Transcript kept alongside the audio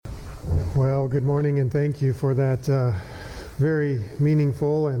Well, good morning, and thank you for that very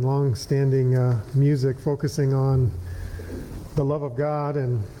meaningful and long-standing music focusing on the love of God.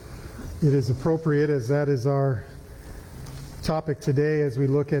 And it is appropriate, as that is our topic today, as we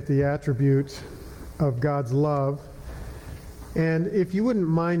look at the attribute of God's love. And if you wouldn't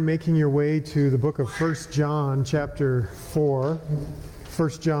mind making your way to the book of 1 John chapter 4, 1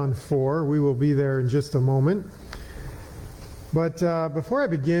 John 4, we will be there in just a moment. But before I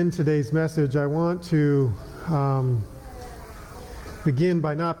begin today's message, I want to begin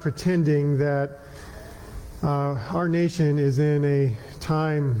by not pretending that our nation is in a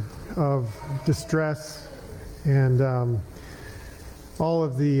time of distress and all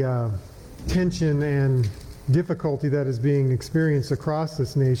of the tension and difficulty that is being experienced across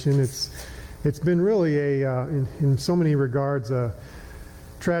this nation. It's been really in so many regards a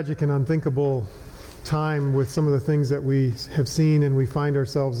tragic and unthinkable time with some of the things that we have seen and we find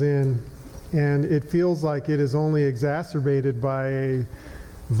ourselves in, and it feels like it is only exacerbated by a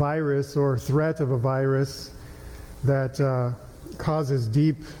virus or threat of a virus that causes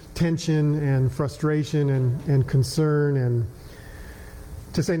deep tension and frustration and concern, and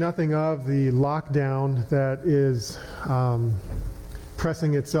to say nothing of the lockdown that is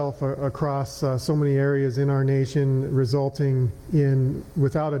pressing itself across so many areas in our nation, resulting in,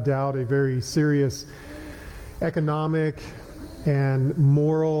 without a doubt, a very serious economic and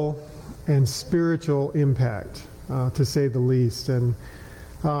moral and spiritual impact, to say the least. And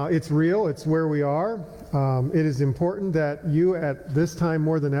it's real, it's where we are. It is important that you at this time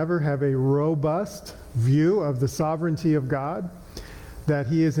more than ever have a robust view of the sovereignty of God, that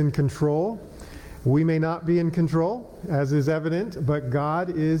He is in control. We may not be in control, as is evident, but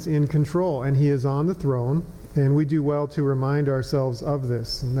God is in control, and He is on the throne, and we do well to remind ourselves of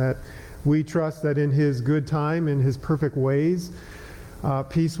this, and that we trust that in His good time, in His perfect ways,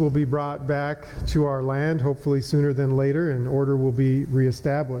 peace will be brought back to our land, hopefully sooner than later, and order will be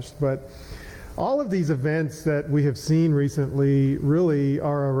reestablished. But all of these events that we have seen recently really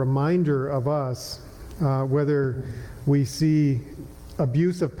are a reminder of us, whether we see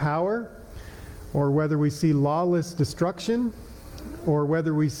abuse of power, or whether we see lawless destruction, or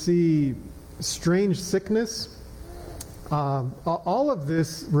whether we see strange sickness. All of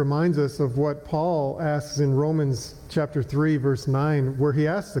this reminds us of what Paul asks in Romans chapter 3, verse 9, where he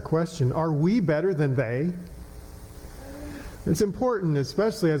asks the question, are we better than they? It's important,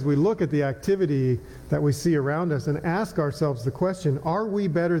 especially as we look at the activity that we see around us, and ask ourselves the question, are we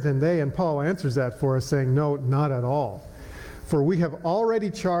better than they? And Paul answers that for us, saying, no, not at all. For we have already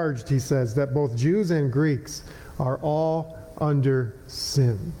charged, he says, that both Jews and Greeks are all under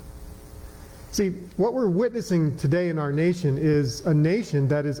sin. See, what we're witnessing today in our nation is a nation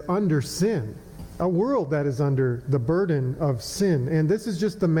that is under sin, a world that is under the burden of sin. And this is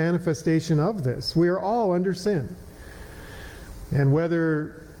just the manifestation of this. We are all under sin. And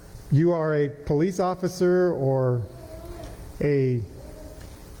whether you are a police officer or a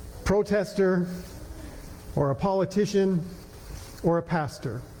protester or a politician or a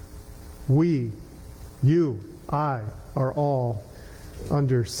pastor, we, you, I, are all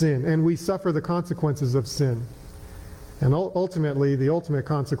under sin, and we suffer the consequences of sin. And ultimately, the ultimate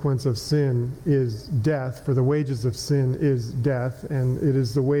consequence of sin is death, for the wages of sin is death, and it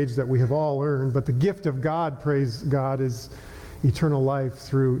is the wage that we have all earned. But the gift of God, praise God, is eternal life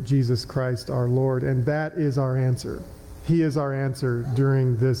through Jesus Christ our Lord, and that is our answer. He is our answer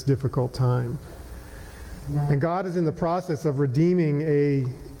during this difficult time. And God is in the process of redeeming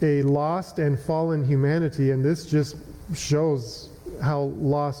a lost and fallen humanity, and this just shows how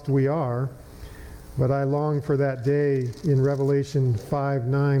lost we are. But I long for that day in Revelation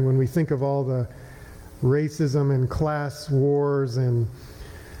 5:9, when we think of all the racism and class wars and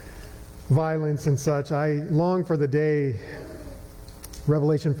violence and such. I long for the day,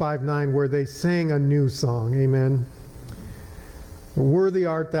 Revelation 5:9, where they sang a new song. Amen. Worthy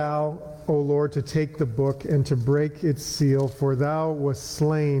art thou, O Lord, to take the book and to break its seal, for thou wast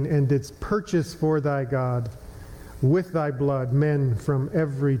slain and didst purchase for thy God with thy blood men from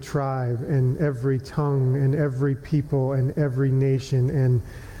every tribe and every tongue and every people and every nation, and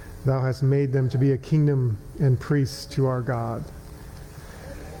thou hast made them to be a kingdom and priests to our God.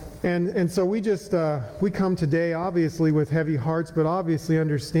 And so we come today obviously with heavy hearts, but obviously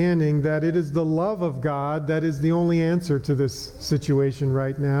understanding that it is the love of God that is the only answer to this situation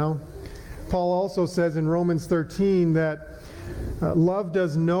right now. Paul also says in Romans 13 that love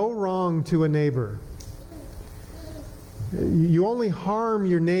does no wrong to a neighbor. You only harm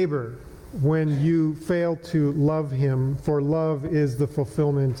your neighbor when you fail to love him, for love is the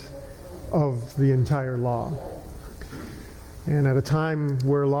fulfillment of the entire law. And at a time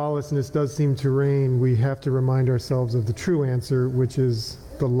where lawlessness does seem to reign, we have to remind ourselves of the true answer, which is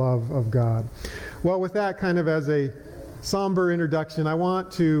the love of God. Well, with that kind of as a somber introduction, I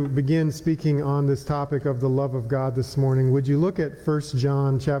want to begin speaking on this topic of the love of God this morning. Would you look at 1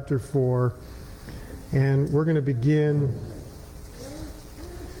 John chapter 4, and we're going to begin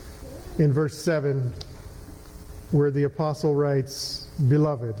in verse 7, where the apostle writes,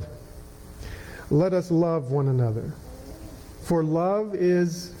 "Beloved, let us love one another. For love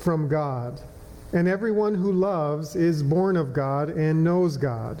is from God, and everyone who loves is born of God and knows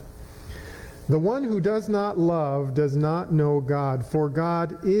God. The one who does not love does not know God, for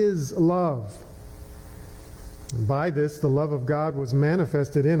God is love. By this the love of God was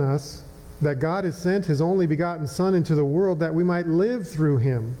manifested in us, that God has sent His only begotten Son into the world that we might live through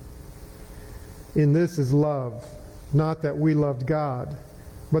Him. In this is love, not that we loved God,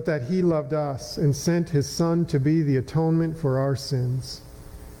 but that He loved us and sent His Son to be the atonement for our sins.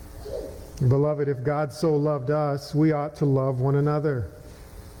 Beloved, if God so loved us, we ought to love one another.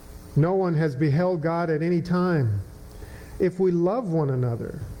 No one has beheld God at any time. If we love one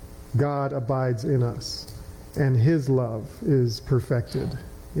another, God abides in us, and His love is perfected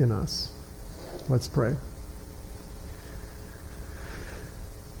in us." Let's pray.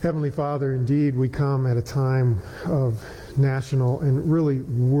 Heavenly Father, indeed we come at a time of national and really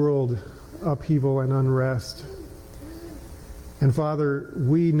world upheaval and unrest. And Father,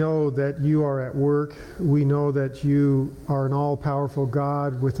 we know that you are at work. We know that you are an all-powerful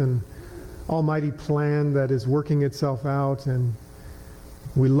God with an almighty plan that is working itself out, and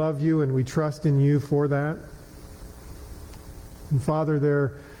we love you and we trust in you for that. And Father,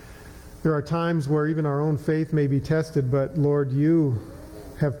 there are times where even our own faith may be tested, but Lord, you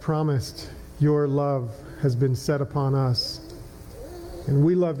have promised your love has been set upon us. And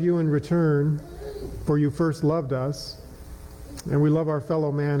we love you in return, for you first loved us. And we love our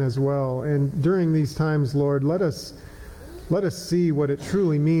fellow man as well. And during these times, Lord, let us see what it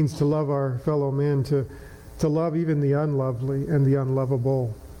truly means to love our fellow men, to love even the unlovely and the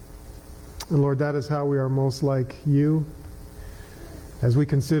unlovable. And Lord, that is how we are most like you. As we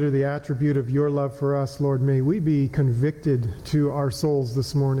consider the attribute of your love for us, Lord, may we be convicted to our souls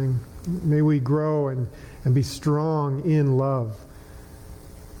this morning. May we grow and be strong in love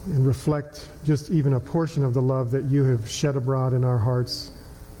and reflect just even a portion of the love that you have shed abroad in our hearts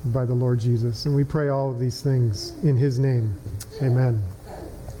by the Lord Jesus. And we pray all of these things in His name. Amen.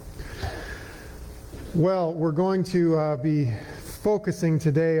 Well, we're going to be focusing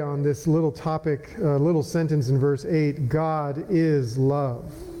today on this little topic, little sentence in verse 8, God is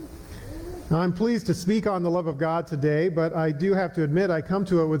love. Now, I'm pleased to speak on the love of God today, but I do have to admit I come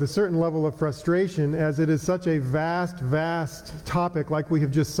to it with a certain level of frustration, as it is such a vast, vast topic, like we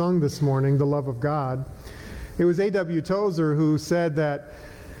have just sung this morning, the love of God. It was A.W. Tozer who said that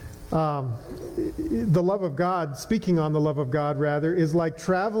the love of God, speaking on the love of God rather, is like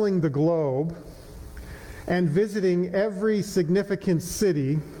traveling the globe and visiting every significant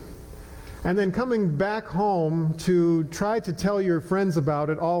city, and then coming back home to try to tell your friends about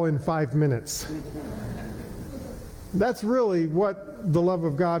it all in 5 minutes. That's really what the love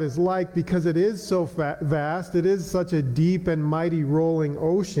of God is like, because it is so vast, it is such a deep and mighty rolling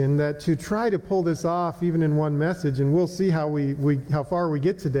ocean, that to try to pull this off even in one message, and we'll see how how far we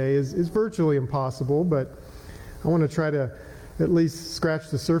get today, is virtually impossible, but I want to try to at least scratch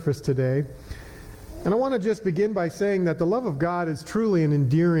the surface today. And I want to just begin by saying that the love of God is truly an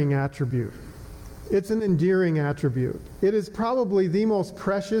endearing attribute. It's an endearing attribute. It is probably the most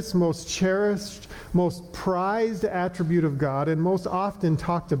precious, most cherished, most prized attribute of God, and most often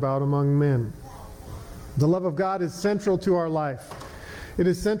talked about among men. The love of God is central to our life. It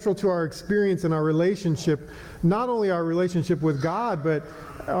is central to our experience and our relationship, not only our relationship with God, but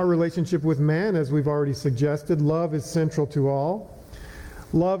our relationship with man, as we've already suggested. Love is central to all.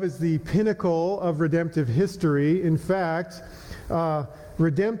 Love is the pinnacle of redemptive history. In fact,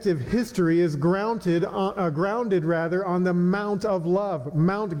 redemptive history is grounded on the Mount of Love,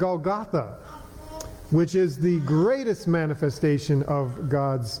 Mount Golgotha, which is the greatest manifestation of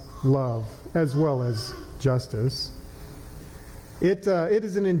God's love as well as justice. It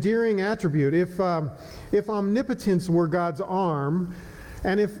is an endearing attribute. If omnipotence were God's arm,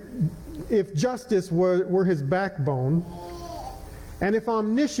 and if justice were His backbone, and if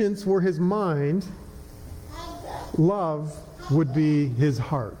omniscience were His mind, love would be His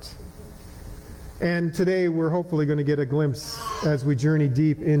heart. And today we're hopefully going to get a glimpse as we journey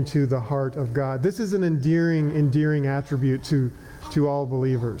deep into the heart of God. This is an endearing attribute to all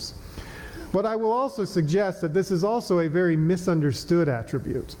believers. But I will also suggest that this is also a very misunderstood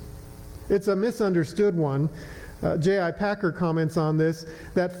attribute. It's a misunderstood one. J.I. Packer comments on this,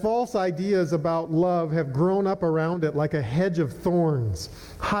 that false ideas about love have grown up around it like a hedge of thorns,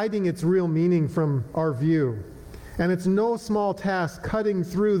 hiding its real meaning from our view. And it's no small task cutting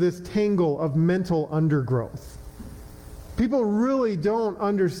through this tangle of mental undergrowth. People really don't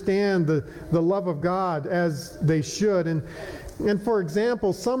understand the love of God as they should. And for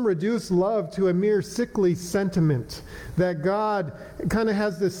example, some reduce love to a mere sickly sentiment, that God kind of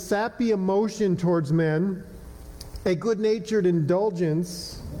has this sappy emotion towards men, a good-natured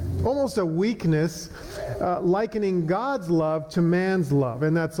indulgence, almost a weakness, likening God's love to man's love.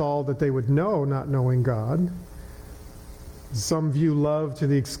 And that's all that they would know, not knowing God. Some view love to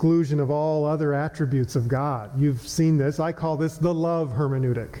the exclusion of all other attributes of God. You've seen this. I call this the love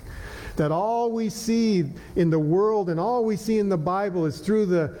hermeneutic. That all we see in the world and all we see in the Bible is through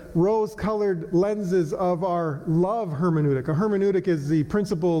the rose-colored lenses of our love hermeneutic. A hermeneutic is the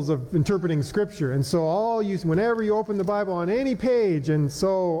principles of interpreting Scripture. And so whenever you open the Bible on any page, and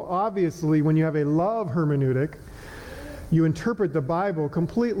so obviously when you have a love hermeneutic, you interpret the Bible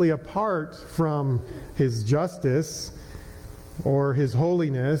completely apart from His justice or His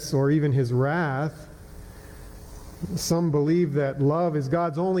holiness or even His wrath. Some believe that love is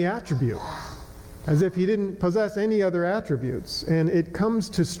God's only attribute, as if He didn't possess any other attributes. And it comes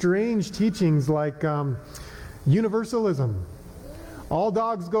to strange teachings like universalism. All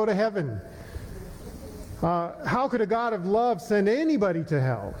dogs go to heaven. How could a God of love send anybody to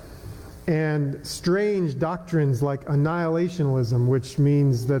hell? And strange doctrines like annihilationism, which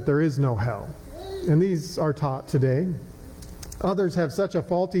means that there is no hell. And these are taught today. Others have such a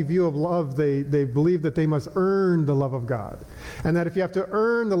faulty view of love, they believe that they must earn the love of God. And that if you have to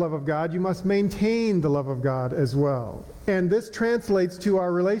earn the love of God, you must maintain the love of God as well. And this translates to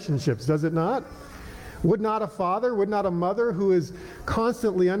our relationships, does it not? Would not a father, would not a mother who is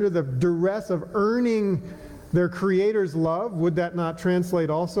constantly under the duress of earning their Creator's love, would that not translate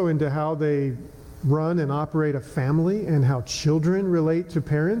also into how they run and operate a family and how children relate to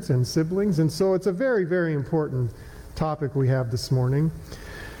parents and siblings? And so it's a very, very important topic we have this morning.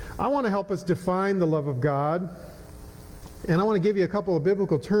 I want to help us define the love of God, and I want to give you a couple of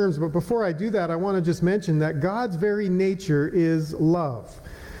biblical terms, but before I do that, I want to just mention that God's very nature is love.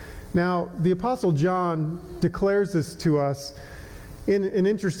 Now, the Apostle John declares this to us in an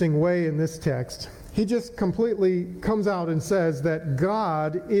interesting way in this text. He just completely comes out and says that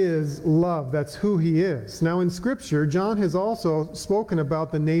God is love. That's who He is. Now, in Scripture, John has also spoken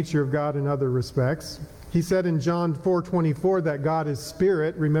about the nature of God in other respects. He said in John 4:24 that God is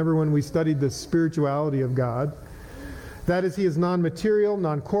spirit. Remember when we studied the spirituality of God? That is, He is non-material,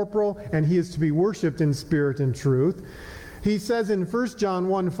 non-corporal, and He is to be worshipped in spirit and truth. He says in 1 John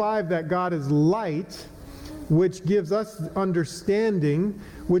 1:5 that God is light, which gives us understanding,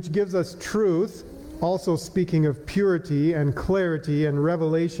 which gives us truth, also speaking of purity and clarity and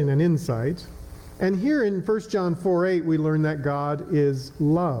revelation and insight. And here in 1 John 4:8 we learn that God is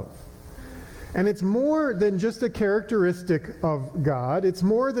love. And it's more than just a characteristic of God. It's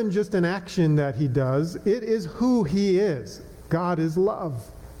more than just an action that He does. It is who He is. God is love.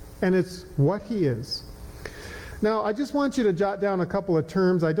 And it's what He is. Now, I just want you to jot down a couple of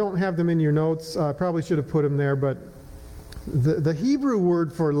terms. I don't have them in your notes. I probably should have put them there. But the Hebrew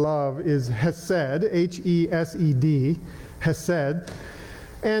word for love is hesed, H-E-S-E-D, hesed.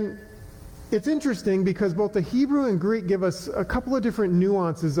 And it's interesting because both the Hebrew and Greek give us a couple of different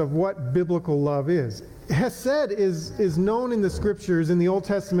nuances of what biblical love is. Hesed is known in the Scriptures in the Old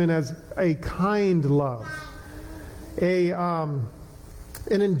Testament as a kind love, an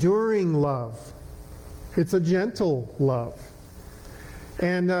enduring love. It's a gentle love.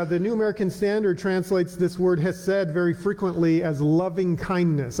 And the New American Standard translates this word hesed very frequently as loving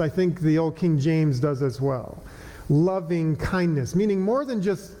kindness. I think the Old King James does as well. Loving kindness, meaning more than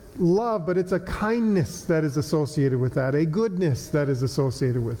just love, but it's a kindness that is associated with that, a goodness that is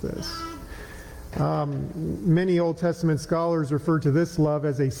associated with this. Many Old Testament scholars refer to this love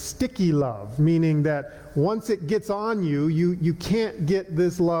as a sticky love, meaning that once it gets on you, you can't get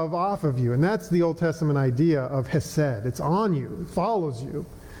this love off of you. And that's the Old Testament idea of hesed. It's on you. It follows you.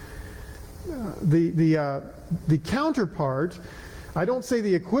 The counterpart, I don't say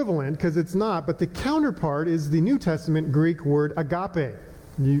the equivalent because it's not, but the counterpart is the New Testament Greek word agape.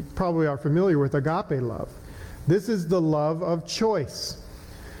 You probably are familiar with agape love. This is the love of choice.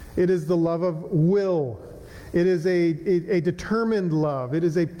 It is the love of will. It is a determined love. It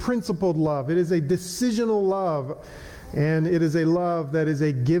is a principled love. It is a decisional love. And it is a love that is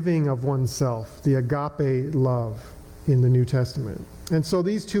a giving of oneself, the agape love in the New Testament. And so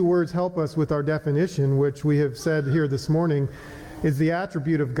these two words help us with our definition, which we have said here this morning is the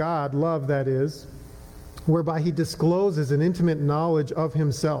attribute of God, love that is. whereby he discloses an intimate knowledge of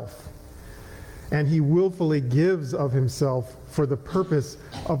himself, and he willfully gives of himself for the purpose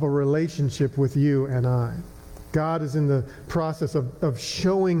of a relationship with you and I. God is in the process of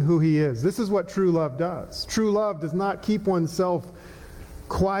showing who he is. This is what true love does. True love does not keep oneself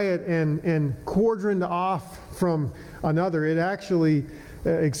quiet and cordoned off from another. It actually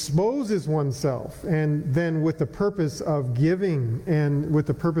exposes oneself, and then with the purpose of giving and with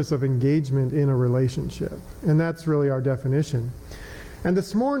the purpose of engagement in a relationship. And that's really our definition. And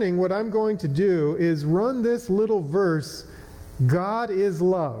this morning, what I'm going to do is run this little verse, God is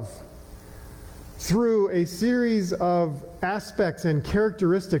love, through a series of aspects and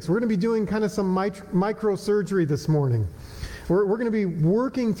characteristics. We're going to be doing kind of some microsurgery this morning. We're going to be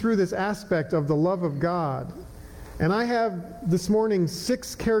working through this aspect of the love of God. And I have this morning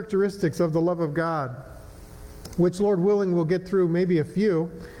 6 characteristics of the love of God, which, Lord willing, we'll get through maybe a few.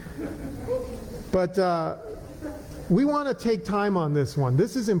 But we want to take time on this one.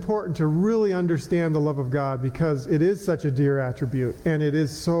 This is important to really understand the love of God, because it is such a dear attribute, and it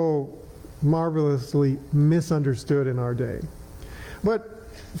is so marvelously misunderstood in our day. But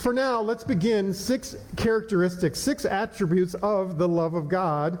for now, let's begin 6 characteristics, 6 attributes of the love of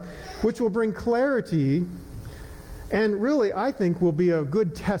God, which will bring clarity and really, I think, will be a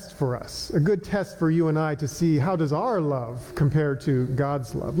good test for us, a good test for you and I to see how does our love compare to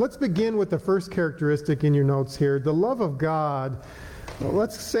God's love. Let's begin with the first characteristic in your notes here. The love of God,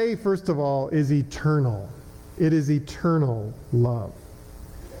 let's say, first of all, is eternal. It is eternal love.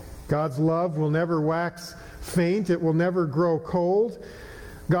 God's love will never wax faint. It will never grow cold.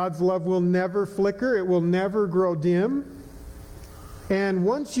 God's love will never flicker. It will never grow dim. And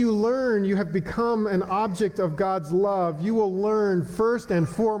once you learn you have become an object of God's love, you will learn first and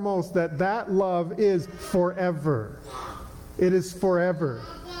foremost that that love is forever. It is forever.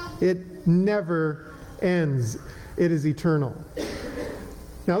 It never ends. It is eternal.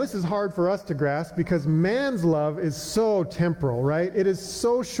 Now, this is hard for us to grasp because man's love is so temporal, right? It is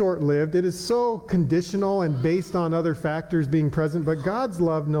so short-lived. It is so conditional and based on other factors being present. But God's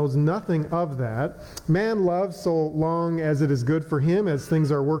love knows nothing of that. Man loves so long as it is good for him, as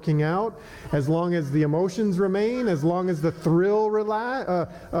things are working out, as long as the emotions remain, as long as the thrill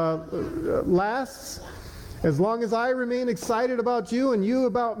lasts. As long as I remain excited about you and you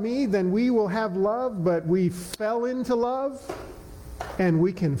about me, then we will have love. But we fell into love, and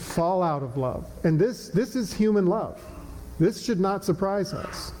we can fall out of love. And this is human love. This should not surprise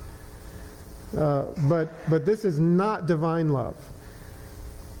us. But this is not divine love.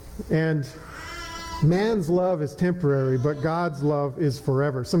 And man's love is temporary, but God's love is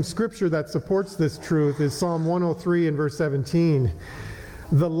forever. Some scripture that supports this truth is Psalm 103 and verse 17.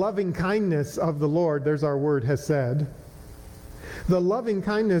 The loving kindness of the Lord, there's our word, hesed. The loving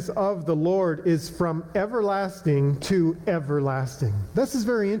kindness of the Lord is from everlasting to everlasting. This is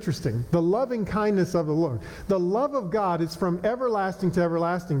very interesting. The loving kindness of the Lord. The love of God is from everlasting to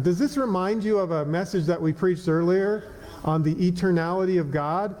everlasting. Does this remind you of a message that we preached earlier on the eternality of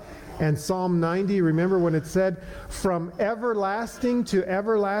God? And Psalm 90, remember when it said, from everlasting to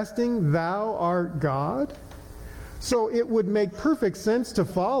everlasting, thou art God? So it would make perfect sense to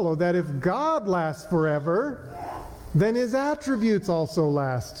follow that if God lasts forever, then his attributes also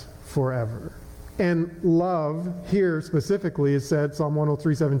last forever. And love here specifically is said, Psalm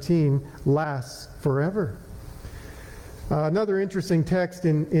 103:17, lasts forever. Another interesting text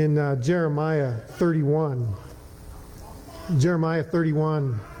in Jeremiah 31. Jeremiah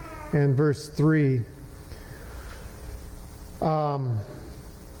 31 and verse 3.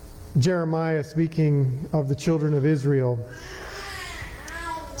 Jeremiah, speaking of the children of Israel,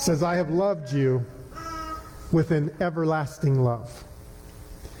 says, I have loved you with an everlasting love.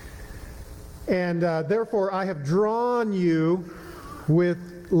 And therefore I have drawn you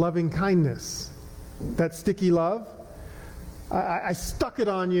with loving kindness. That sticky love, I stuck it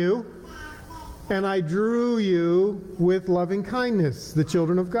on you, and I drew you with loving kindness, the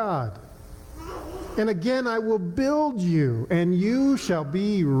children of God. And again I will build you, and you shall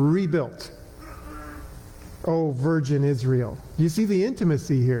be rebuilt. O virgin Israel. You see the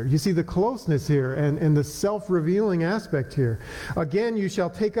intimacy here. You see the closeness here and the self-revealing aspect here. Again, you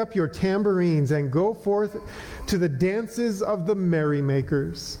shall take up your tambourines and go forth to the dances of the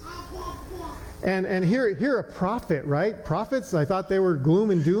merrymakers. And here a prophet, right? Prophets, I thought they were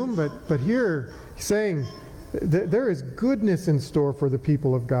gloom and doom, but here saying there is goodness in store for the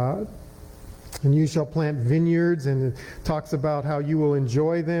people of God. And you shall plant vineyards, and it talks about how you will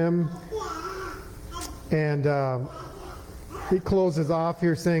enjoy them. And he closes off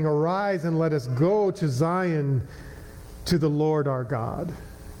here saying, arise and let us go to Zion, to the Lord our God.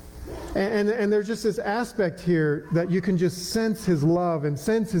 And there's just this aspect here that you can just sense his love and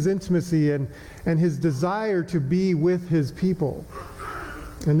sense his intimacy and his desire to be with his people.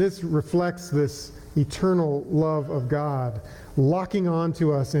 And this reflects this eternal love of God, locking on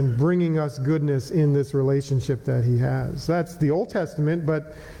to us and bringing us goodness in this relationship that he has. That's the Old Testament,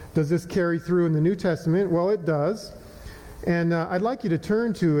 but does this carry through in the New Testament? Well, it does. And I'd like you to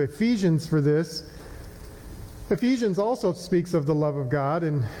turn to Ephesians for this. Ephesians also speaks of the love of God,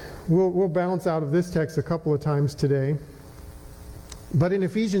 and we'll bounce out of this text a couple of times today. But in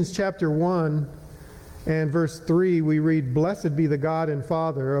Ephesians chapter 1 and verse 3, we read, "Blessed be the God and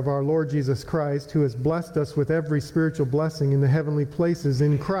Father of our Lord Jesus Christ, who has blessed us with every spiritual blessing in the heavenly places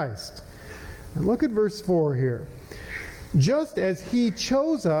in Christ." And look at verse 4 here. "Just as he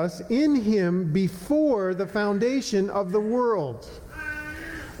chose us in him before the foundation of the world."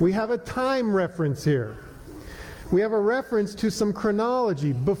 We have a time reference here. We have a reference to some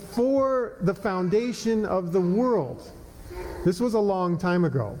chronology before the foundation of the world. This was a long time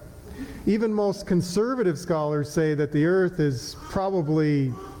ago. Even most conservative scholars say that the earth is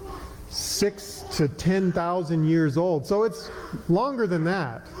probably 6,000 to 10,000 years old. So it's longer than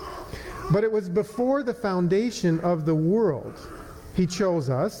that. But it was before the foundation of the world. He chose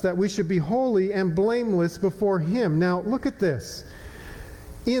us that we should be holy and blameless before him. Now look at this.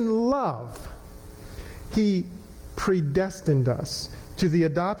 In love, he predestined us to the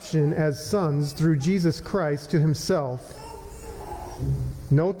adoption as sons through Jesus Christ to himself.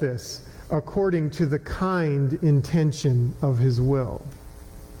 Note this, according to the kind intention of his will.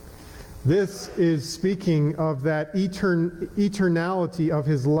 This is speaking of that eternality of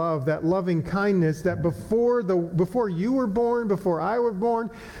his love, that loving kindness that before you were born, before I was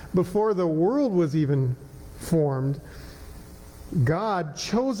born, before the world was even formed, God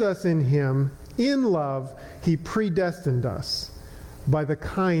chose us in him. In love, he predestined us by the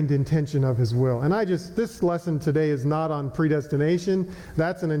kind intention of his will. And this lesson today is not on predestination.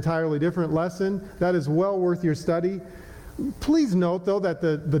 That's an entirely different lesson. That is well worth your study. Please note, though, that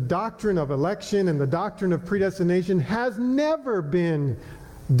the doctrine of election and the doctrine of predestination has never been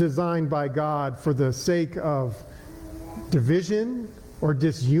designed by God for the sake of division or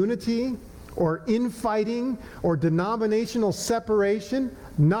disunity or infighting or denominational separation.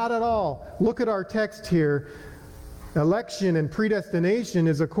 Not at all. Look at our text here. Election and predestination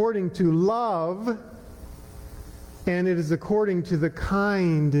is according to love, and it is according to the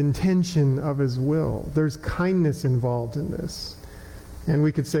kind intention of his will. There's kindness involved in this. And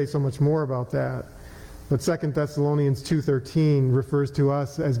we could say so much more about that. But 2 Thessalonians 2:13 refers to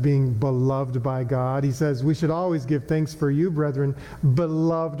us as being beloved by God. He says, we should always give thanks for you, brethren,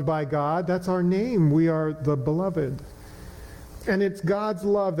 beloved by God. That's our name. We are the beloved. And it's God's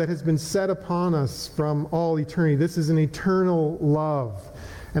love that has been set upon us from all eternity. This is an eternal love.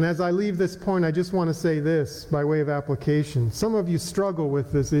 And as I leave this point, I just want to say this by way of application. Some of you struggle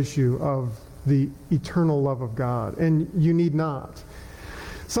with this issue of the eternal love of God, and you need not.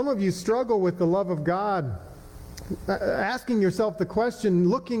 Some of you struggle with the love of God, asking yourself the question,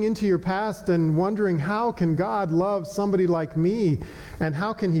 looking into your past and wondering, how can God love somebody like me? And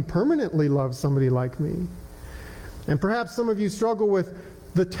how can he permanently love somebody like me? And perhaps some of you struggle with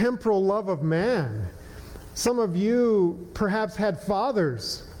the temporal love of man. Some of you perhaps had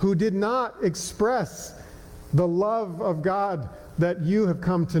fathers who did not express the love of God that you have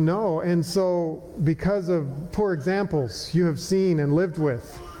come to know. And so, because of poor examples you have seen and lived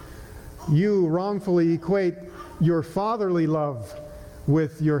with, you wrongfully equate your fatherly love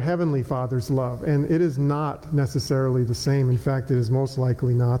with your heavenly Father's love. And it is not necessarily the same. In fact, it is most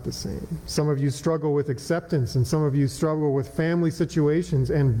likely not the same. Some of you struggle with acceptance, and some of you struggle with family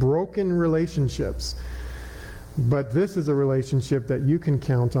situations and broken relationships. But this is a relationship that you can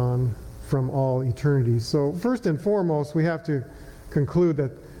count on from all eternity. So first and foremost, we have to conclude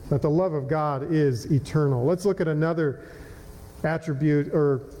that the love of God is eternal. Let's look at another attribute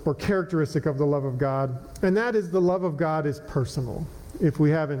or characteristic of the love of God, and that is the love of God is personal. If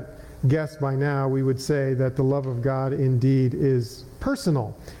we haven't guessed by now, we would say that the love of God indeed is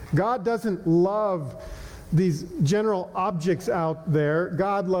personal. God doesn't love these general objects out there.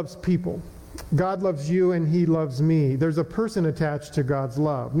 God loves people. God loves you and he loves me. There's a person attached to God's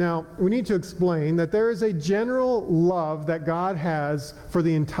love. Now, we need to explain that there is a general love that God has for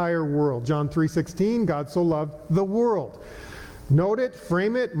the entire world. John 3:16, God so loved the world. Note it,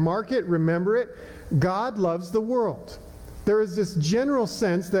 frame it, mark it, remember it. God loves the world. There is this general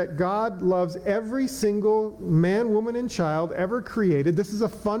sense that God loves every single man, woman, and child ever created. This is a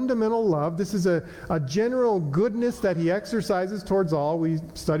fundamental love. This is a general goodness that he exercises towards all. We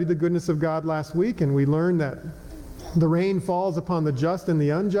studied the goodness of God last week, and we learned that The rain falls upon the just and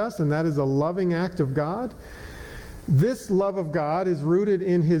the unjust, and that is a loving act of God. This love of God is rooted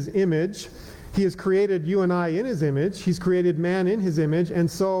in his image. He has created you and I in his image. He's created man in his image. And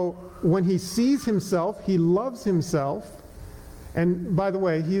so when he sees himself, he loves himself. And by the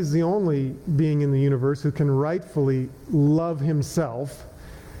way, he is the only being in the universe who can rightfully love himself.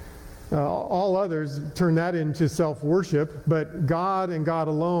 All others turn that into self-worship, but God and God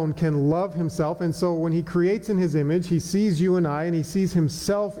alone can love himself. And so when he creates in his image, he sees you and I, and he sees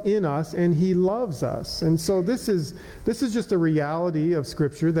himself in us, and he loves us. And so this is just a reality of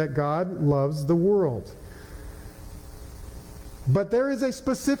Scripture, that God loves the world. But there is a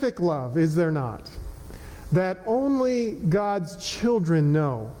specific love, is there not? That only God's children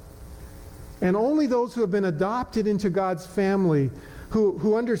know. And only those who have been adopted into God's family,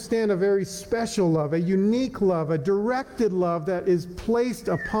 who understand a very special love, a unique love, a directed love that is placed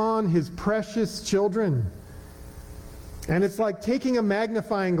upon his precious children. And it's like taking a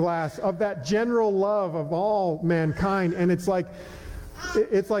magnifying glass of that general love of all mankind, and it's like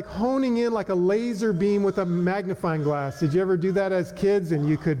honing in like a laser beam with a magnifying glass. Did you ever do that as kids? And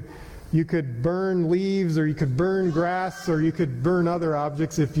you could burn leaves, or you could burn grass, or you could burn other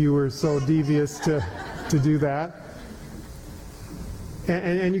objects if you were so devious to do that.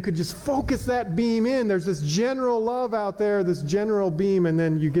 And you could just focus that beam in. There's this general love out there, this general beam, and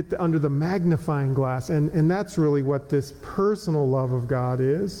then you get under the magnifying glass. And that's really what this personal love of God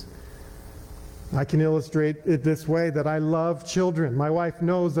is. I can illustrate it this way, that I love children. My wife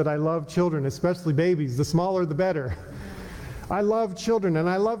knows that I love children, especially babies. The smaller, the better. I love children, and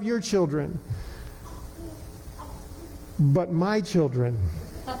I love your children. But my children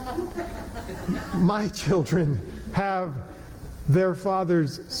have their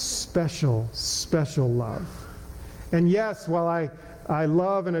Father's special, special love. And yes, while I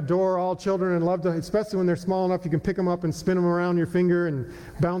love and adore all children, and love to, especially when they're small enough, you can pick them up and spin them around your finger and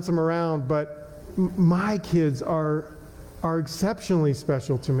bounce them around, but my kids are exceptionally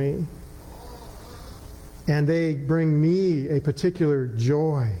special to me. And they bring me a particular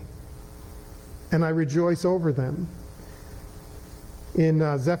joy. And I rejoice over them. In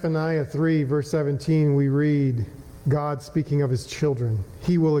Zephaniah 3, verse 17, we read God speaking of his children.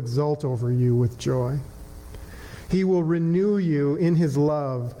 He will exult over you with joy. He will renew you in his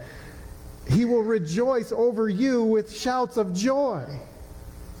love. He will rejoice over you with shouts of joy.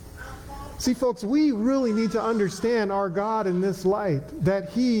 See, folks, we really need to understand our God in this light, that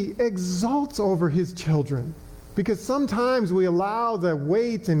he exults over his children. Because sometimes we allow the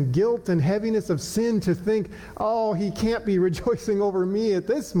weight and guilt and heaviness of sin to think, oh, he can't be rejoicing over me at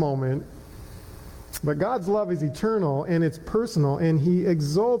this moment. But God's love is eternal, and it's personal, and he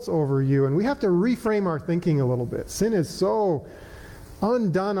exults over you. And we have to reframe our thinking a little bit. Sin has so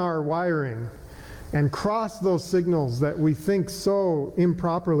undone our wiring and crossed those signals that we think so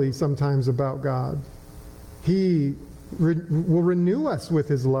improperly sometimes about God. He will renew us with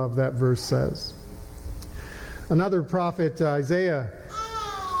his love, that verse says. Another prophet, Isaiah,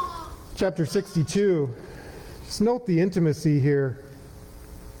 chapter 62. Just note the intimacy here.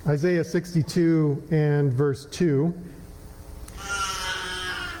 Isaiah 62 and verse 2.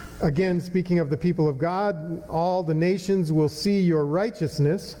 Again, speaking of the people of God, all the nations will see your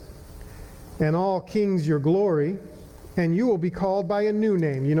righteousness, and all kings your glory, and you will be called by a new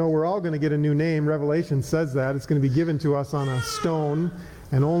name. You know, we're all going to get a new name. Revelation says that. It's going to be given to us on a stone,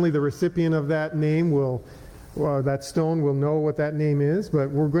 and only the recipient of that name that stone will know what that name is. But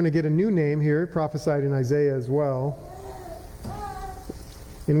we're going to get a new name here, prophesied in Isaiah as well,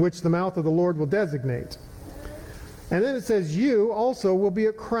 in which the mouth of the Lord will designate. And then it says, you also will be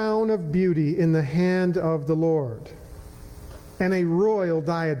a crown of beauty in the hand of the Lord, and a royal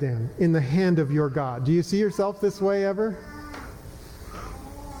diadem in the hand of your God. Do you see yourself this way ever?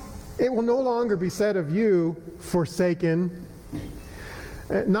 It will no longer be said of you, forsaken.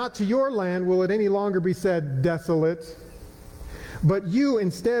 Not to your land will it any longer be said, desolate. But you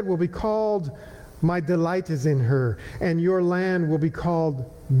instead will be called, my delight is in her, and your land will be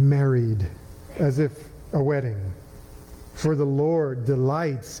called married, as if a wedding. For the Lord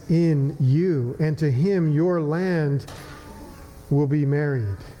delights in you, and to him your land will be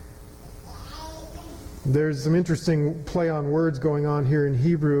married. There's some interesting play on words going on here in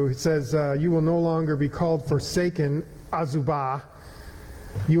Hebrew. It says, you will no longer be called forsaken, azubah.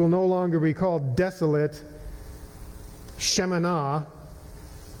 You will no longer be called desolate, shemanah.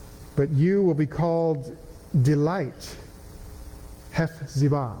 But you will be called delight,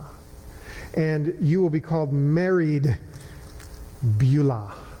 Hephzibah. And you will be called married,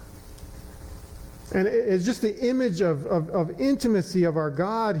 Beulah. And it's just the image of intimacy of our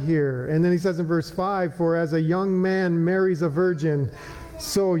God here. And then he says in verse 5, for as a young man marries a virgin,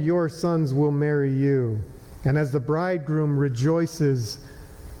 so your sons will marry you. And as the bridegroom rejoices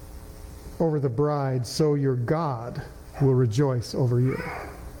over the bride, so your God will rejoice over you.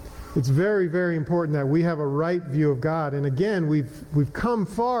 It's very, very important that we have a right view of God. And again, we've come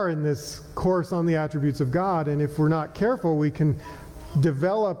far in this course on the attributes of God. And if we're not careful, we can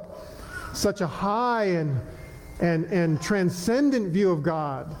develop such a high and transcendent view of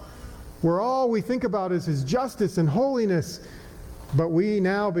God, where all we think about is His justice and holiness, but we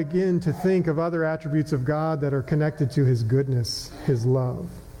now begin to think of other attributes of God that are connected to His goodness, His love.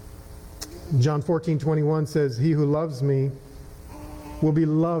 John 14:21 says, he who loves me will be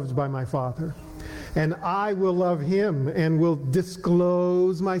loved by my Father, and I will love him and will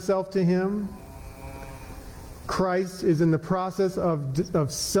disclose myself to him. Christ is in the process of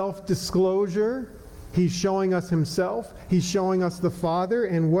self-disclosure. He's showing us himself. He's showing us the Father.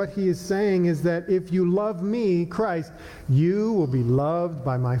 And what he is saying is that if you love me, Christ, you will be loved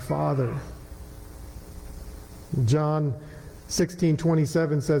by my Father. John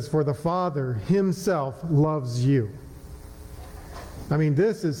 16:27 says, for the Father himself loves you. I mean,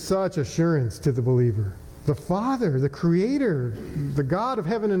 this is such assurance to the believer. The Father, the Creator, the God of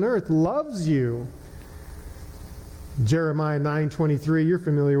heaven and earth loves you. Jeremiah 9:23, you're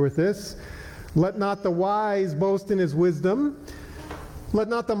familiar with this. Let not the wise boast in his wisdom. Let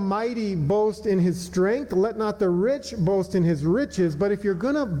not the mighty boast in his strength. Let not the rich boast in his riches. But if you're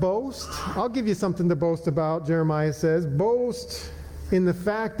going to boast, I'll give you something to boast about, Jeremiah says. Boast in the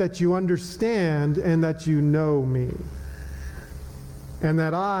fact that you understand and that you know me. And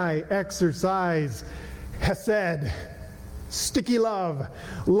that I exercise hesed, sticky love,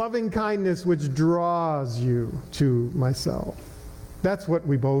 loving kindness, which draws you to myself. That's what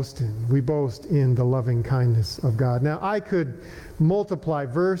we boast in. We boast in the loving kindness of God. Now, I could multiply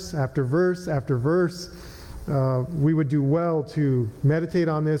verse after verse after verse. We would do well to meditate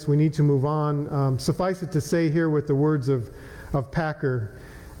on this. We need to move on. Suffice it to say here with the words of Packer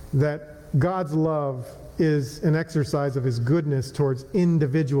that God's love is an exercise of his goodness towards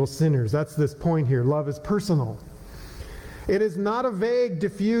individual sinners. That's this point here. Love is personal. It is not a vague,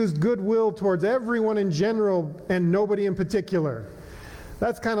 diffused goodwill towards everyone in general and nobody in particular.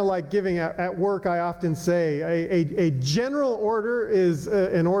 That's kind of like giving at work. I often say a general order is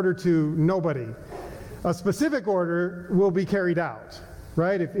an order to nobody. A specific order will be carried out,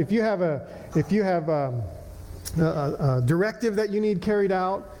 right? If you have a directive that you need carried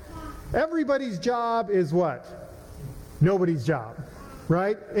out, everybody's job is what? Nobody's job,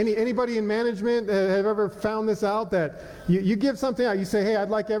 right? Anybody in management have ever found this out, that you give something out, you say, hey,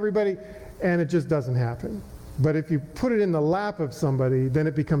 I'd like everybody, and it just doesn't happen. But if you put it in the lap of somebody, then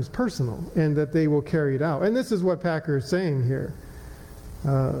it becomes personal, and that they will carry it out. And this is what Packer is saying here.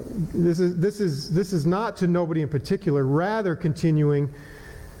 This is not to nobody in particular, rather continuing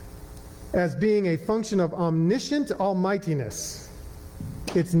as being a function of omniscient almightiness.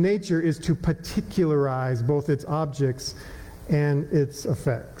 Its nature is to particularize both its objects and its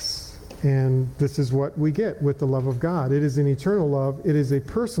effects. And this is what we get with the love of God. It is an eternal love, it is a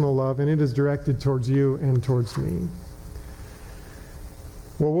personal love, and it is directed towards you and towards me.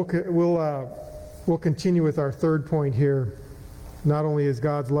 Well, we'll continue with our third point here. Not only is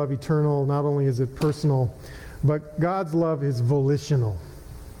God's love eternal, not only is it personal, but God's love is volitional.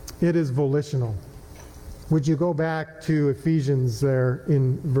 It is volitional. Would you go back to Ephesians there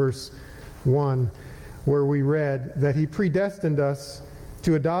in verse 1, where we read that he predestined us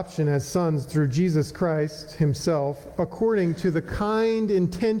to adoption as sons through Jesus Christ himself, according to the kind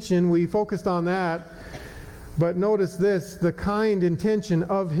intention, we focused on that, but notice this, the kind intention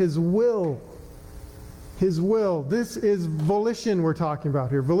of his will. His will. This is volition we're talking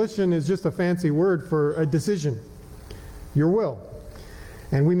about here. Volition is just a fancy word for a decision. Your will.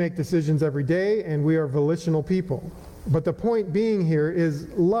 And we make decisions every day, and we are volitional people. But the point being here is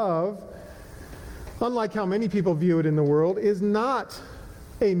love, unlike how many people view it in the world, is not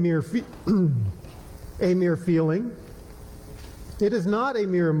a mere feeling. It is not a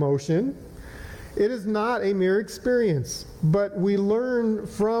mere emotion. It is not a mere experience. But we learn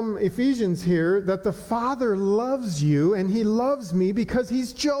from Ephesians here that the Father loves you, and he loves me because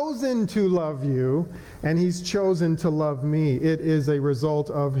he's chosen to love you, and he's chosen to love me. It is a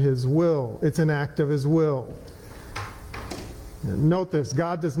result of his will. It's an act of his will. Note this,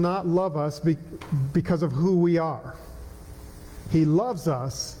 God does not love us because of who we are. He loves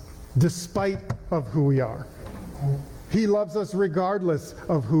us despite of who we are. He loves us regardless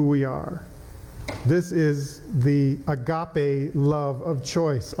of who we are. This is the agape love of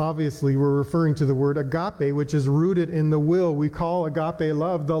choice. Obviously, we're referring to the word agape, which is rooted in the will. We call agape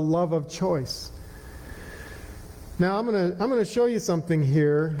love the love of choice. Now, I'm going to show you something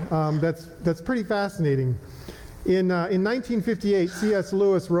here that's pretty fascinating. In 1958, C.S.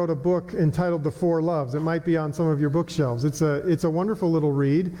 Lewis wrote a book entitled The Four Loves. It might be on some of your bookshelves. It's a wonderful little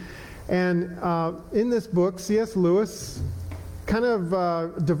read. And in this book, C.S. Lewis kind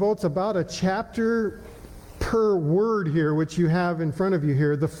of devotes about a chapter per word here, which you have in front of you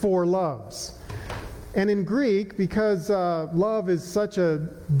here, the four loves. And in Greek, because love is such a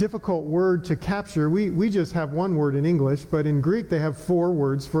difficult word to capture, we just have one word in English, but in Greek they have four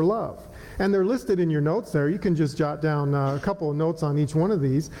words for love. And they're listed in your notes there. You can just jot down a couple of notes on each one of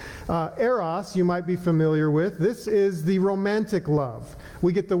these. Eros, you might be familiar with. This is the romantic love.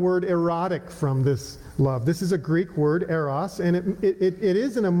 We get the word erotic from this love. This is a Greek word, eros, and it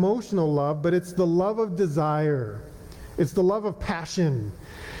is an emotional love, but it's the love of desire. It's the love of passion.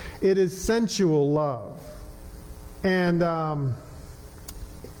 It is sensual love. And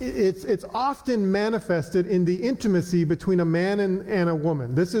it's often manifested in the intimacy between a man and a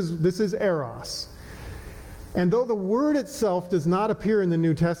woman. This is eros. And though the word itself does not appear in the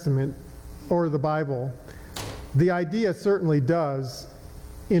New Testament or the Bible, the idea certainly does.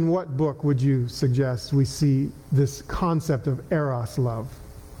 In what book would you suggest we see this concept of eros love?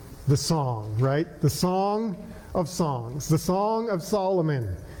 The Song, right? The Song of Songs, the Song of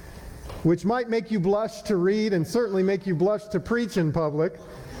Solomon, which might make you blush to read and certainly make you blush to preach in public.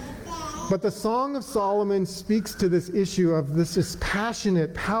 But the Song of Solomon speaks to this issue of this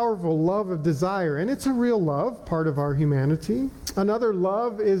passionate, powerful love of desire. And it's a real love, part of our humanity. Another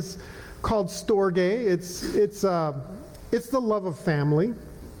love is called storge. It's the love of family,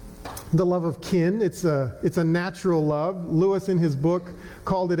 the love of kin. It's a natural love. Lewis in his book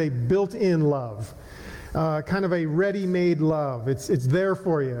called it a built-in love. Kind of a ready-made love. It's there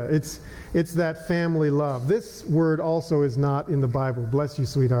for you. It's that family love. This word also is not in the Bible. Bless you,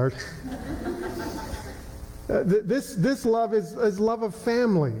 sweetheart. This love is love of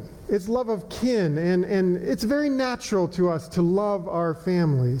family. It's love of kin, and it's very natural to us to love our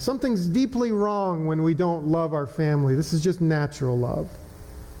family. Something's deeply wrong when we don't love our family. This is just natural love.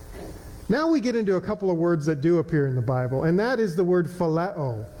 Now we get into a couple of words that do appear in the Bible, and that is the word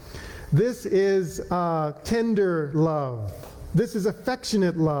phileo. This is tender love. This is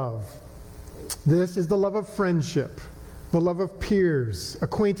affectionate love. This is the love of friendship, the love of peers,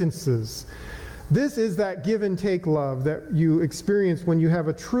 acquaintances. This is that give and take love that you experience when you have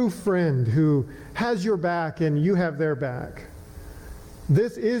a true friend who has your back and you have their back.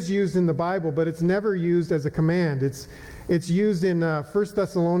 This is used in the Bible, but it's never used as a command. It's used in 1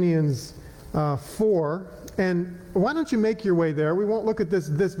 Thessalonians 4. And why don't you make your way there? We won't look at this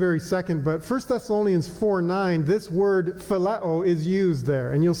very second, but 1 Thessalonians 4:9, this word phileo is used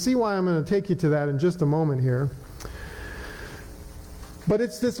there. And you'll see why I'm going to take you to that in just a moment here. But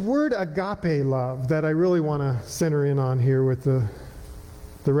it's this word agape love that I really want to center in on here with the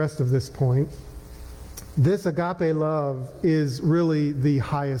rest of this point. This agape love is really the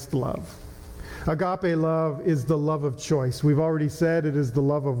highest love. Agape love is the love of choice. We've already said it is the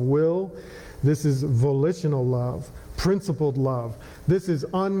love of will. This is volitional love, principled love. This is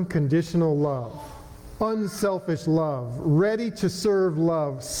unconditional love, unselfish love, ready to serve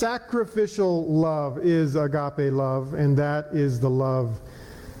love. Sacrificial love is agape love, and that is the love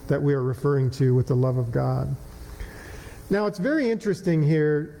that we are referring to with the love of God. Now, it's very interesting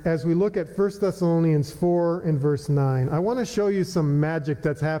here as we look at 1 Thessalonians 4 and verse 9. I want to show you some magic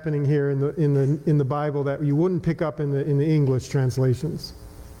that's happening here in the Bible that you wouldn't pick up in the English translations.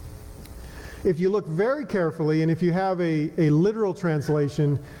 If you look very carefully, and if you have a literal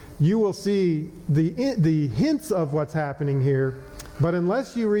translation, you will see the hints of what's happening here. But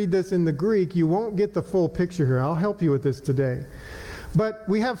unless you read this in the Greek, you won't get the full picture here. I'll help you with this today. But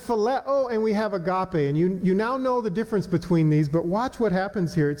we have phileo and we have agape, and you now know the difference between these, but watch what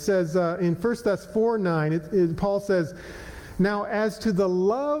happens here. It says in 1 Thess 4:9, Paul says, "Now as to the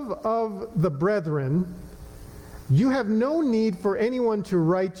love of the brethren, you have no need for anyone to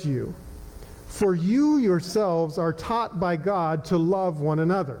write you, for you yourselves are taught by God to love one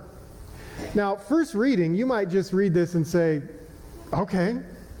another." Now, first reading, you might just read this and say, okay,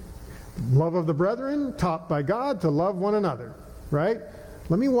 love of the brethren, taught by God to love one another, right?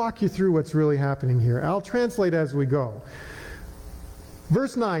 Let me walk you through what's really happening here. I'll translate as we go.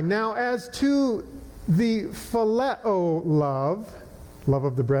 Verse 9, "Now as to the phileo love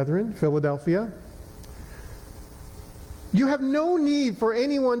of the brethren," Philadelphia, "you have no need for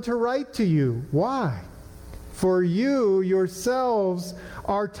anyone to write to you." Why? For you yourselves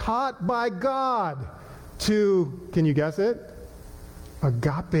are taught by God to, can you guess it?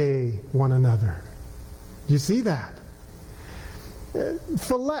 Agape one another. You see that?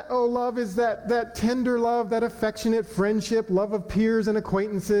 Phileo love is that tender love, that affectionate friendship, love of peers and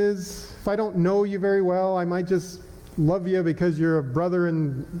acquaintances. If I don't know you very well, I might just love you because you're a brother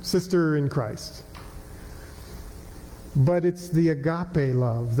and sister in Christ. But it's the agape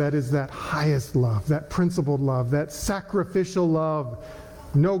love that is that highest love, that principled love, that sacrificial love.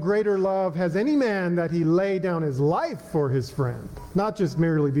 No greater love has any man that he lay down his life for his friend, not just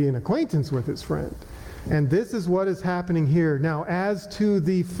merely be an acquaintance with his friend. And this is what is happening here. Now, as to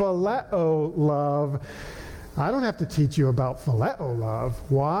the phileo love, I don't have to teach you about phileo love.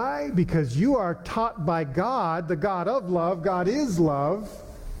 Why? Because you are taught by God, the God of love. God is love,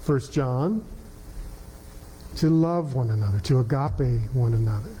 1 John, to love one another, to agape one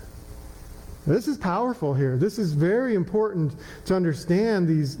another. This is powerful here. This is very important to understand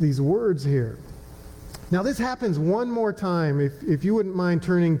these words here. Now, this happens one more time, if you wouldn't mind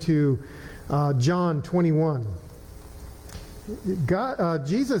turning to John 21.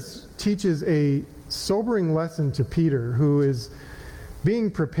 Jesus teaches a sobering lesson to Peter, who is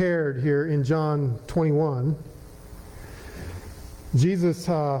being prepared here in John 21. Jesus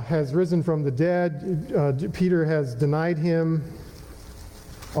has risen from the dead. Peter has denied him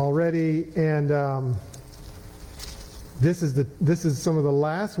already, and this is some of the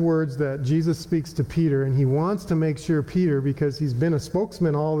last words that Jesus speaks to Peter, and he wants to make sure Peter, because he's been a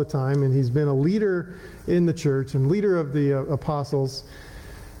spokesman all the time, and he's been a leader in the church and leader of the apostles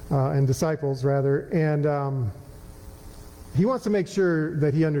and disciples rather, and he wants to make sure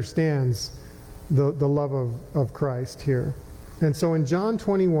that he understands the love of Christ here. And so in John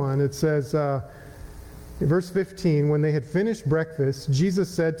 21 it says, in verse 15, when they had finished breakfast, Jesus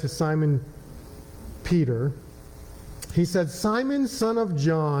said to Simon Peter, he said, Simon, son of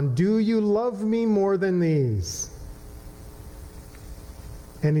John, do you love me more than these?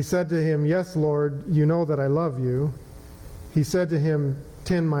 And he said to him, yes, Lord, you know that I love you. He said to him,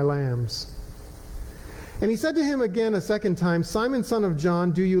 tend my lambs. And he said to him again a second time, Simon, son of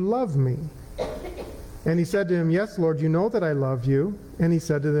John, do you love me? And he said to him, yes, Lord, you know that I love you. And he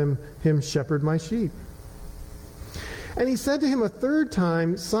said to him, shepherd my sheep. And he said to him a third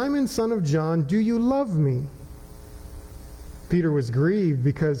time, Simon, son of John, do you love me? Peter was grieved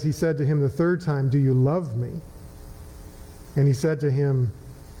because he said to him the third time, do you love me? And he said to him,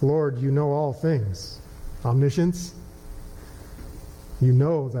 Lord, you know all things. Omniscience. You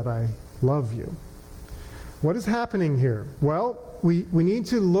know that I love you. What is happening here? Well, we need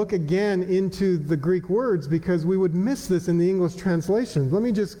to look again into the Greek words because we would miss this in the English translation. Let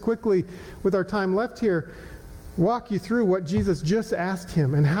me just quickly, with our time left here, walk you through what Jesus just asked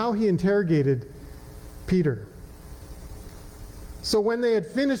him and how he interrogated Peter. So when they had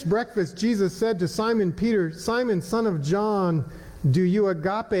finished breakfast, Jesus said to Simon Peter, Simon, son of John, do you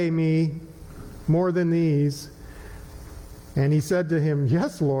agape me more than these? And he said to him,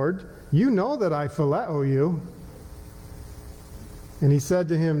 yes, Lord, you know that I phileo you. And he said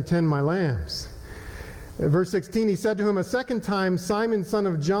to him, tend my lambs. Verse 16, he said to him a second time, Simon, son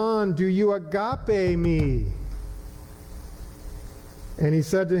of John, do you agape me? And he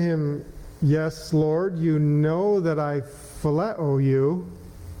said to him, yes, Lord, you know that I phileo you.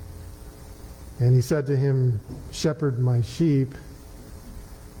 And he said to him, shepherd my sheep.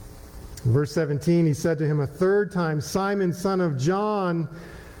 Verse 17, he said to him a third time, Simon, son of John,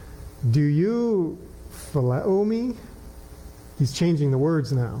 do you phileo me? He's changing the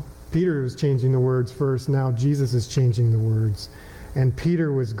words now. Peter was changing the words first. Now Jesus is changing the words. And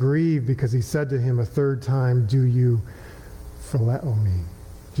Peter was grieved because he said to him a third time, do you phileo me?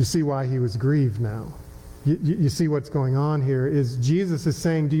 Do you see why he was grieved now? You see what's going on here is Jesus is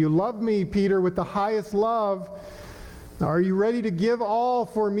saying, do you love me, Peter, with the highest love? Are you ready to give all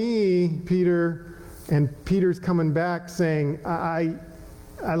for me, Peter? And Peter's coming back saying, I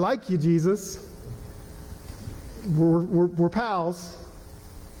like you, Jesus. We're pals.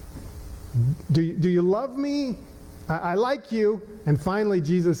 Do you love me? I like you. And finally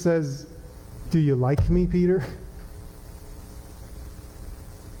Jesus says, do you like me, Peter?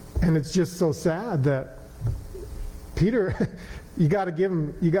 And it's just so sad that Peter, you got to give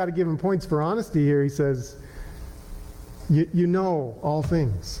him points for honesty here. He says, you know all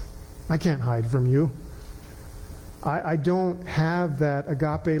things. I can't hide from you. I don't have that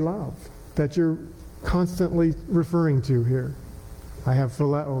agape love that you're constantly referring to here. I have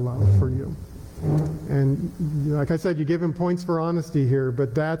phileo love for you. And like I said, you give him points for honesty here,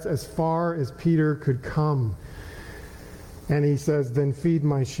 but that's as far as Peter could come. And he says, then feed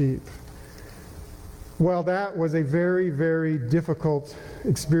my sheep. Well, that was a very, very difficult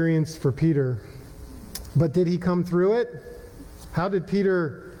experience for Peter. But did he come through it? How did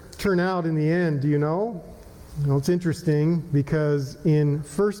Peter turn out in the end? Do you know? Well, it's interesting because in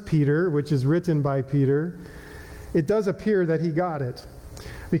 1 Peter, which is written by Peter, it does appear that he got it.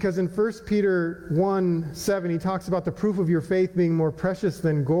 Because in 1 Peter 1:7, he talks about the proof of your faith being more precious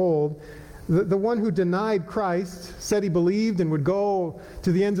than gold. The one who denied Christ, said he believed and would go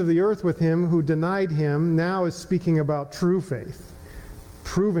to the ends of the earth with him, who denied him, now is speaking about true faith,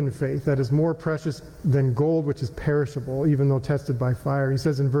 proven faith that is more precious than gold, which is perishable, even though tested by fire. He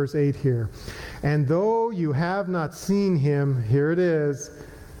says in verse 8 here, and though you have not seen him, here it is,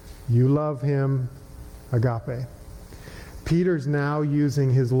 you love him, agape. Peter's now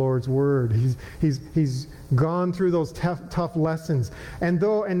using his Lord's word. He's gone through those tough lessons. And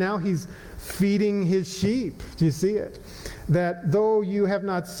now he's feeding his sheep. Do you see it? That though you have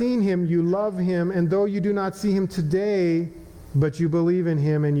not seen him, you love him. And though you do not see him today, but you believe in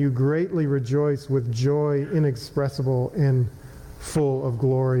him and you greatly rejoice with joy inexpressible and full of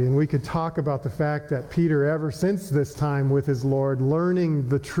glory. And we could talk about the fact that Peter, ever since this time with his Lord, learning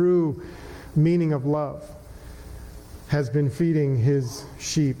the true meaning of love, has been feeding his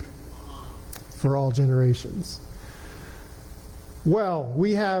sheep for all generations. Well,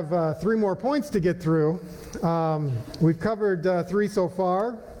 we have 3 more points to get through. We've covered 3 so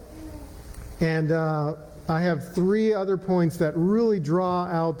far, and I have 3 other points that really draw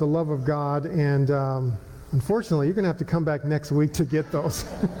out the love of God, and unfortunately, you're going to have to come back next week to get those.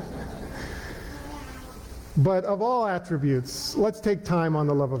 But of all attributes, let's take time on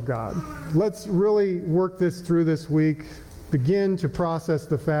the love of God. Let's really work this through this week. Begin to process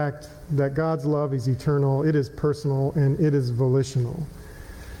the fact that God's love is eternal, it is personal, and it is volitional.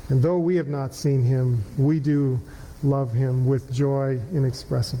 And though we have not seen him, we do love him with joy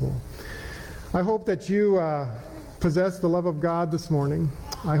inexpressible. I hope that you possess the love of God this morning.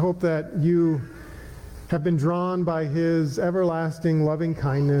 I hope that you have been drawn by his everlasting loving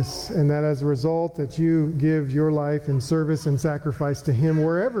kindness, and that as a result that you give your life in service and sacrifice to him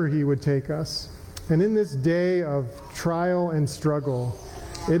wherever he would take us. And in this day of trial and struggle,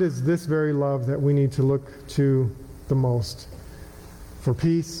 it is this very love that we need to look to the most for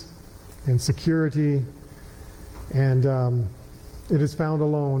peace and security, and it is found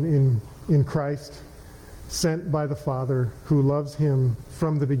alone in Christ, sent by the Father, who loves him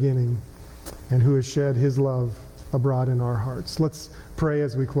from the beginning and who has shed his love abroad in our hearts. Let's pray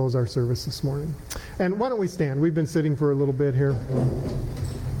as we close our service this morning. And why don't we stand? We've been sitting for a little bit here.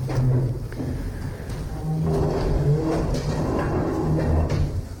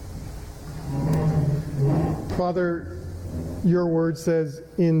 Father, your word says,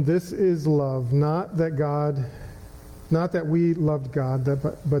 in this is love, not that we loved God,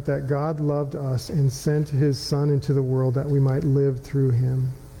 but that God loved us and sent his Son into the world that we might live through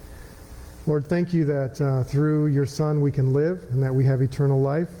him. Lord, thank you that through your Son we can live and that we have eternal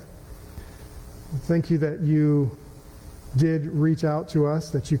life. Thank you that you did reach out to us,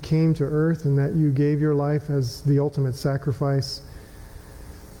 that you came to earth, and that you gave your life as the ultimate sacrifice.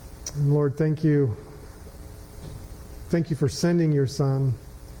 And Lord, thank you. Thank you for sending your Son,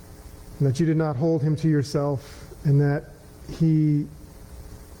 and that you did not hold him to yourself, and that he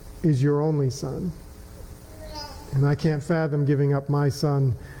is your only Son. And I can't fathom giving up my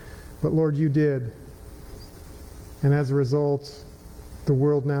son, but Lord, you did. And as a result, the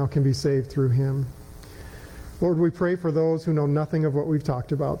world now can be saved through him. Lord, we pray for those who know nothing of what we've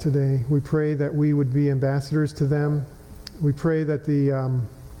talked about today. We pray that we would be ambassadors to them. We pray that the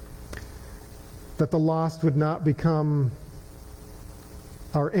lost would not become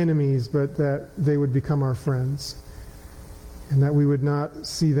our enemies, but that they would become our friends. And that we would not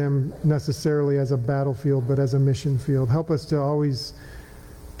see them necessarily as a battlefield, but as a mission field. Help us to always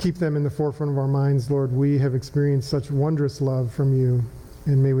keep them in the forefront of our minds, Lord. We have experienced such wondrous love from you,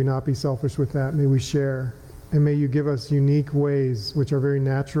 and may we not be selfish with that. May we share, and may you give us unique ways which are very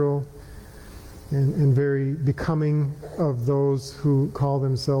natural and very becoming of those who call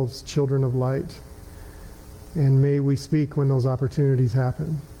themselves children of light. And may we speak when those opportunities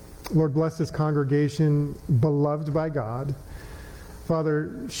happen. Lord, bless this congregation, beloved by God.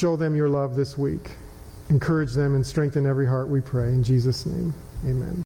 Father, show them your love this week. Encourage them and strengthen every heart, we pray. In Jesus' name, amen.